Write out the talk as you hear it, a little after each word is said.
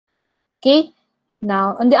Okay.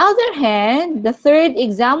 Now, on the other hand, the third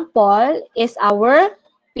example is our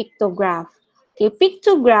pictograph. Okay,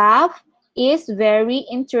 pictograph is very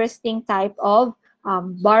interesting type of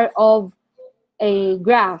bar of a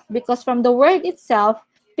graph, because from the word itself,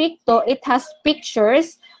 picto, it has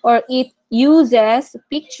pictures, or it uses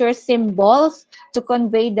picture symbols to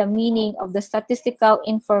convey the meaning of the statistical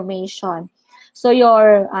information. So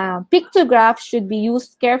your pictograph should be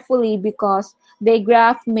used carefully, because the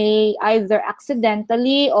graph may either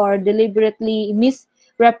accidentally or deliberately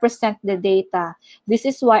misrepresent the data. This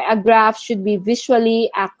is why a graph should be visually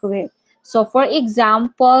accurate. So for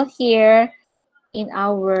example, here in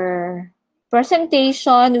our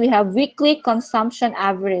presentation, we have weekly consumption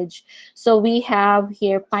average. So we have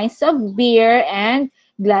here pints of beer and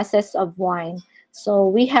glasses of wine. So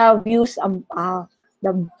we have used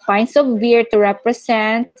the pints of beer to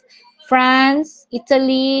represent France,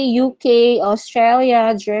 Italy, UK,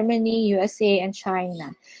 Australia, Germany, USA, and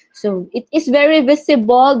China. So it is very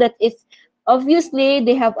visible that it's obviously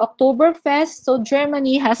they have Oktoberfest. So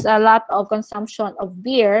Germany has a lot of consumption of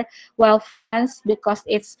beer, while France, because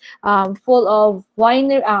it's full of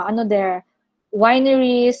wineries,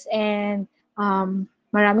 and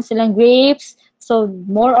marami silang grapes. So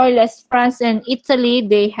more or less France and Italy,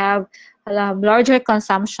 they have larger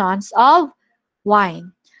consumptions of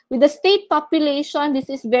wine. With the state population, this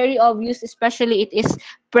is very obvious, especially it is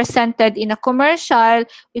presented in a commercial.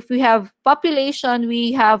 If we have population,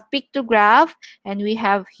 we have pictograph, and we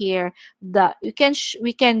have here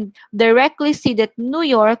we can directly see that New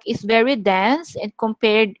York is very dense, and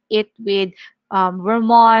compared it with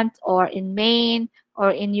Vermont, or in Maine,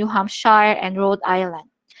 or in New Hampshire and Rhode Island.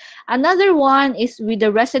 Another one is with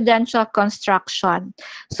the residential construction.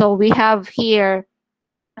 So we have here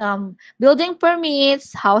building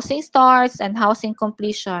permits, housing starts, and housing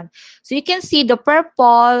completion. So you can see the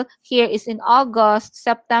purple here is in August,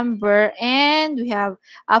 September, and we have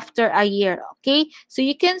after a year. Okay, so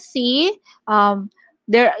you can see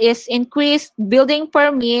there is increased building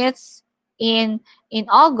permits in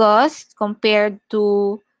August compared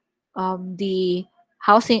to the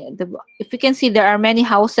housing. If you can see, there are many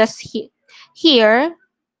houses here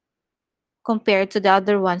compared to the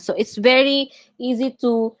other one. So it's very easy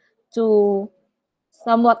to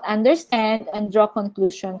somewhat understand and draw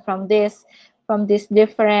conclusion from this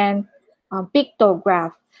different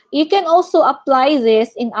pictograph. You can also apply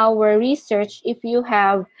this in our research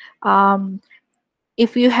um,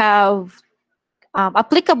 if you have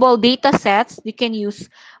applicable data sets. You can use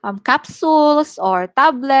capsules or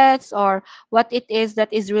tablets, or what it is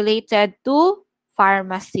that is related to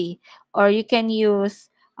pharmacy, or you can use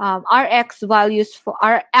RX values for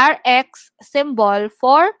RX symbol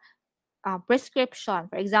for prescription.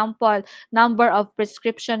 For example, number of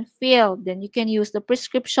prescription filled. Then you can use the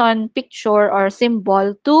prescription picture or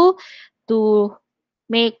symbol to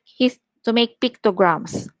make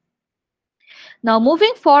pictograms. Now,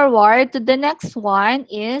 moving forward to the next one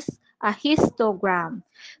is a histogram.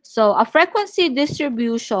 So, a frequency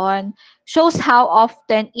distribution shows how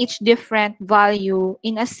often each different value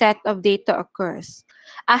in a set of data occurs.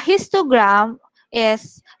 A histogram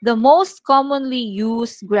is the most commonly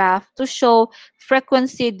used graph to show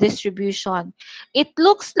frequency distribution. It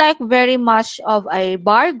looks like very much of a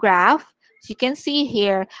bar graph, as you can see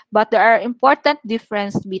here, but there are important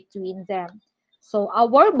differences between them. So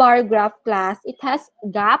our bar graph class, it has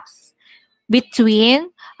gaps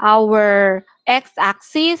between our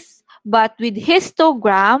x-axis, but with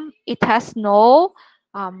histogram, it has no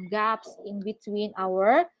gaps in between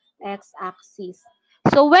our x-axis.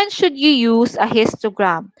 So when should you use a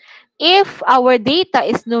histogram? If our data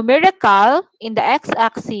is numerical in the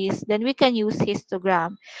x-axis, then we can use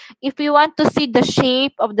histogram. If we want to see the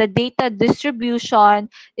shape of the data distribution,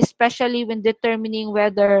 especially when determining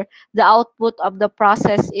whether the output of the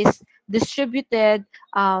process is distributed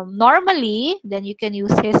normally, then you can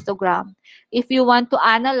use histogram. If you want to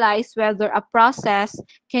analyze whether a process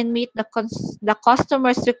can meet the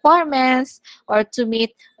customer's requirements, or to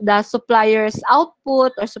meet the supplier's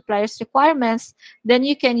output or supplier's requirements, then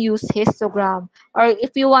you can use histogram. Or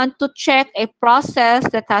if you want to check a process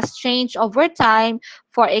that has changed over time,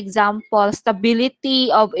 for example,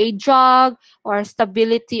 stability of a drug or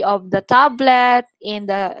stability of the tablet in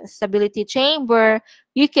the stability chamber,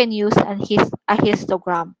 you can use a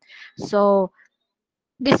histogram. So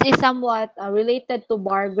this is somewhat related to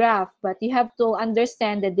bar graph, but you have to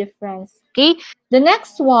understand the difference. Okay, the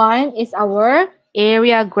next one is our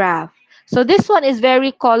area graph. So this one is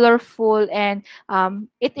very colorful, and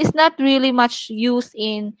it is not really much used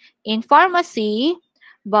in pharmacy,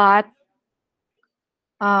 but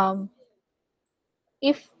um,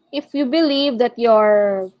 if if you believe that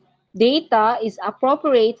your data is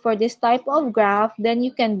appropriate for this type of graph, then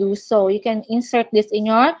you can do so. You can insert this in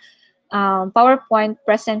your PowerPoint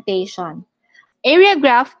presentation. Area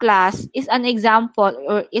graph class is an example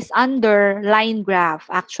or is under line graph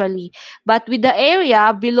actually. But with the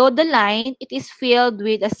area below the line, it is filled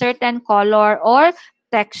with a certain color or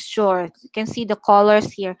texture. You can see the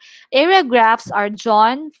colors here. Area graphs are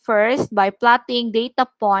drawn first by plotting data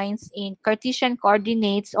points in Cartesian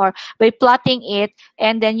coordinates or by plotting it,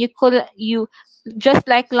 and then you just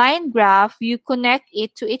like line graph, you connect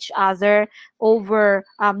it to each other over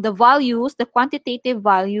the values, the quantitative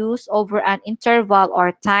values over an interval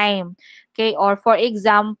or time. Okay, or for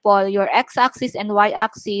example, your x-axis and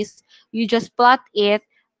y-axis, you just plot it,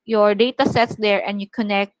 your data sets there, and you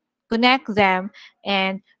connect them,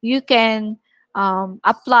 and you can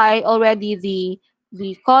apply already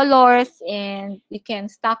the colors, and you can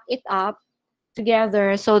stack it up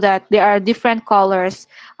together so that there are different colors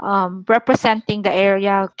representing the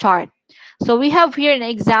area chart. So we have here an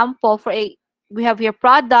example for we have here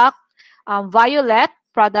product violet,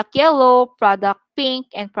 product yellow, product pink,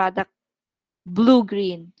 and product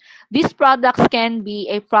blue-green. These products can be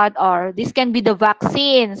a or this can be the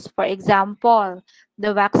vaccines, for example.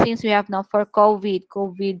 The vaccines we have now for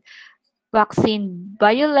COVID vaccine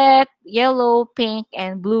violet, yellow, pink,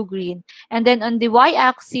 and blue-green. And then on the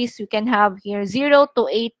y-axis, we can have here 0 to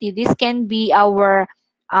 80. This can be our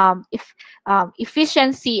if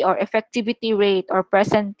efficiency or effectivity rate or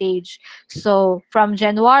percentage. So from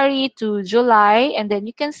January to July, and then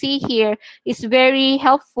you can see here, it's very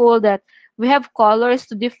helpful that we have colors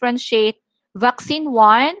to differentiate vaccine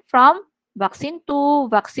 1 from vaccine 2,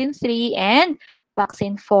 vaccine 3, and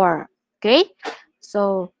vaccine 4. Okay?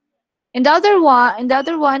 So in the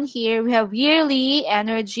other one here, we have yearly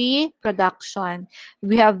energy production.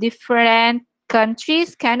 We have different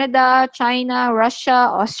countries: Canada, China,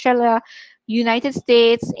 Russia, Australia, United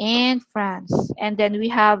States, and France. And then we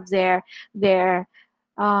have their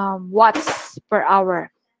watts per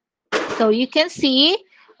hour. So you can see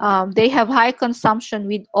they have high consumption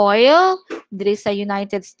with oil. There is a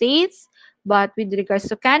United States, but with regards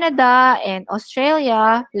to Canada and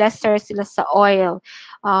Australia, lesser sila sa oil.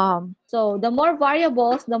 So the more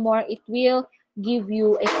variables, the more it will give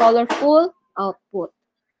you a colorful output.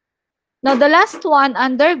 Now, the last one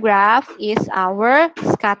under graph is our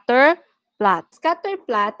scatter plot. Scatter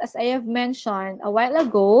plot, as I have mentioned a while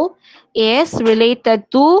ago, is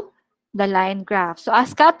related to the line graph. So, a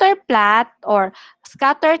scatter plot or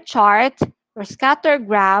scatter chart or scatter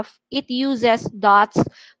graph, it uses dots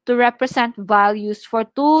to represent values for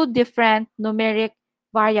two different numeric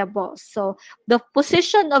variables. So, the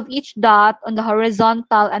position of each dot on the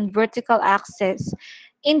horizontal and vertical axis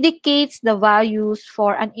indicates the values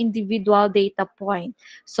for an individual data point.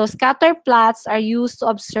 So scatter plots are used to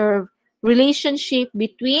observe relationship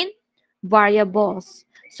between variables.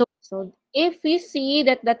 So if you see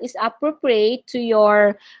that that is appropriate to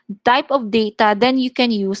your type of data, then you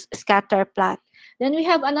can use scatter plot. Then we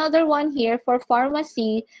have another one here for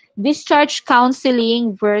pharmacy, discharge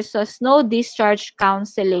counseling versus no discharge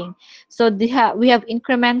counseling. So we have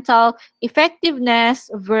incremental effectiveness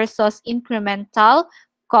versus incremental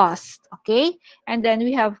cost, okay? And then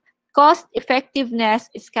we have cost effectiveness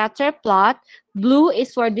scatter plot. Blue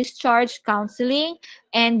is for discharge counseling,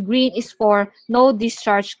 and green is for no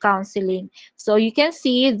discharge counseling. So you can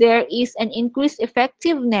see there is an increased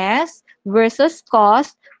effectiveness versus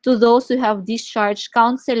cost to those who have discharge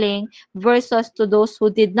counseling versus to those who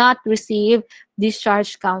did not receive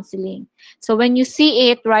discharge counseling. So when you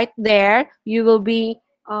see it right there, you will be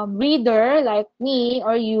reader like me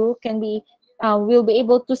or you can be will be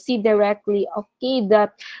able to see directly, okay,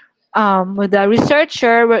 that with the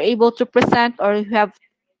researcher we're able to present or have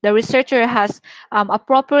the researcher has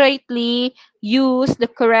appropriately used the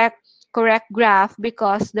correct graph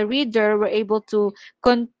because the reader were able to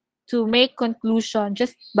to make conclusion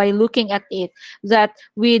just by looking at it that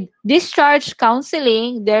with discharge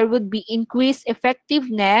counseling there would be increased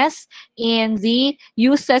effectiveness in the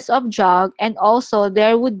uses of drug and also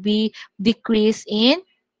there would be decrease in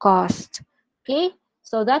cost. Okay,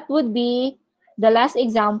 so that would be the last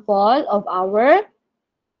example of our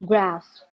graph.